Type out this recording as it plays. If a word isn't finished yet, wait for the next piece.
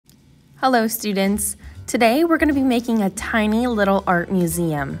Hello students, today we're going to be making a tiny little art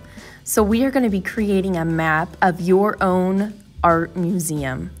museum. So we are going to be creating a map of your own art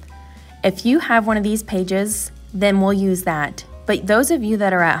museum. If you have one of these pages, then we'll use that. But those of you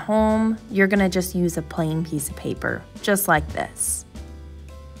that are at home, you're going to just use a plain piece of paper, just like this.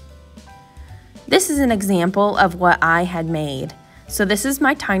 This is an example of what I had made. So this is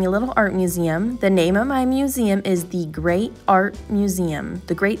my tiny little art museum. The name of my museum is the Great Art Museum,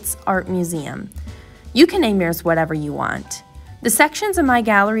 the Greats Art Museum. You can name yours whatever you want. The sections of my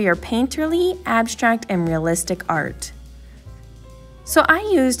gallery are painterly, abstract, and realistic art. So I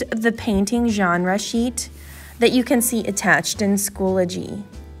used the painting genre sheet that you can see attached in Schoology.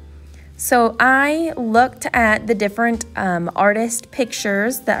 So I looked at the different artist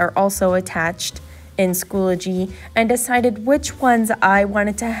pictures that are also attached in Schoology and decided which ones I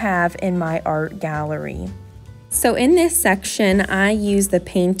wanted to have in my art gallery. So in this section, I used the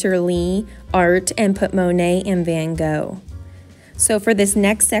painterly art and put Monet and Van Gogh. So for this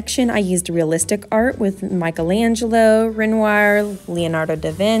next section, I used realistic art with Michelangelo, Renoir, Leonardo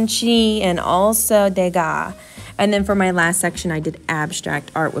da Vinci, and also Degas. And then for my last section, I did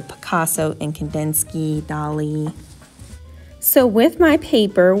abstract art with Picasso and Kandinsky, Dali. So with my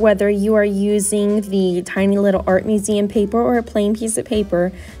paper, whether you are using the tiny little art museum paper or a plain piece of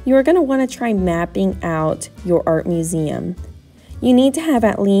paper, you are going to want to try mapping out your art museum. You need to have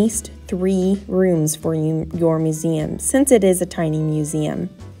at least 3 rooms for your museum, since it is a tiny museum.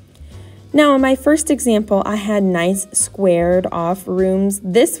 Now, in my first example, I had nice squared off rooms.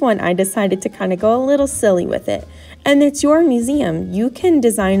 This one, I decided to kind of go a little silly with it. And it's your museum. You can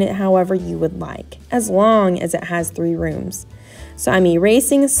design it however you would like, as long as it has 3 rooms. So I'm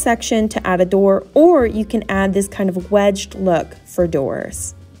erasing a section to add a door, or you can add this kind of wedged look for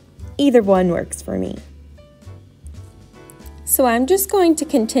doors. Either one works for me. So I'm just going to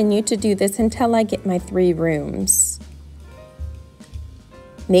continue to do this until I get my 3 rooms.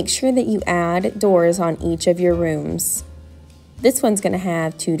 Make sure that you add doors on each of your rooms. This one's going to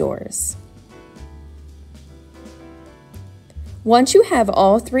have 2 doors. Once you have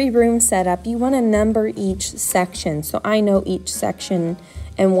all 3 rooms set up, you want to number each section so I know each section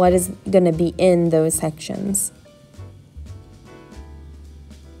and what is going to be in those sections.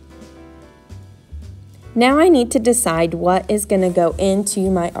 Now I need to decide what is going to go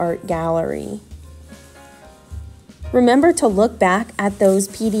into my art gallery. Remember to look back at those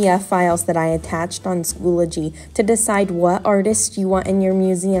PDF files that I attached on Schoology to decide what artists you want in your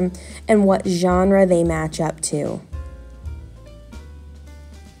museum and what genre they match up to.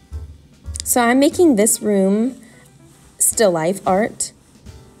 So I'm making this room still life art.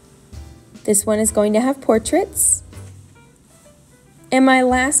 This one is going to have portraits. And my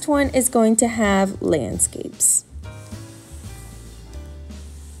last one is going to have landscapes.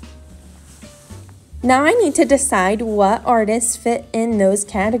 Now I need to decide what artists fit in those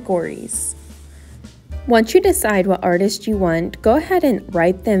categories. Once you decide what artist you want, go ahead and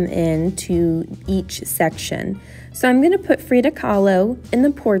write them into each section. So I'm going to put Frida Kahlo in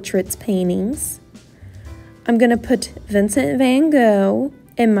the portraits paintings. I'm going to put Vincent van Gogh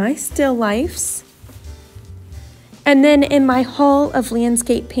in my still lifes. And then in my hall of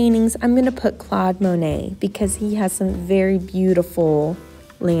landscape paintings, I'm going to put Claude Monet because he has some very beautiful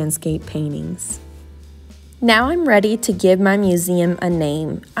landscape paintings. Now I'm ready to give my museum a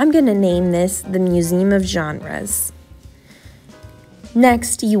name. I'm going to name this the Museum of Genres.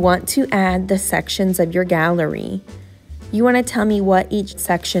 Next, you want to add the sections of your gallery. You want to tell me what each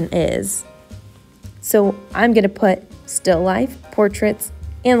section is. So I'm going to put still life, portraits,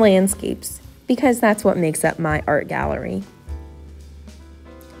 and landscapes because that's what makes up my art gallery.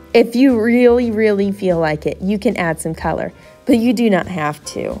 If you really feel like it, you can add some color, but you do not have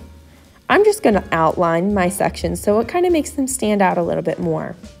to. I'm just going to outline my sections so it kind of makes them stand out a little bit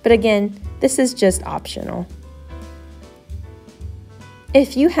more. But again, this is just optional.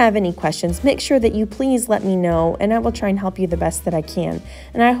 If you have any questions, make sure that you please let me know and I will try and help you the best that I can.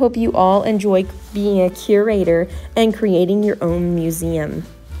 And I hope you all enjoy being a curator and creating your own museum.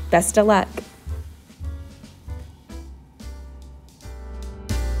 Best of luck.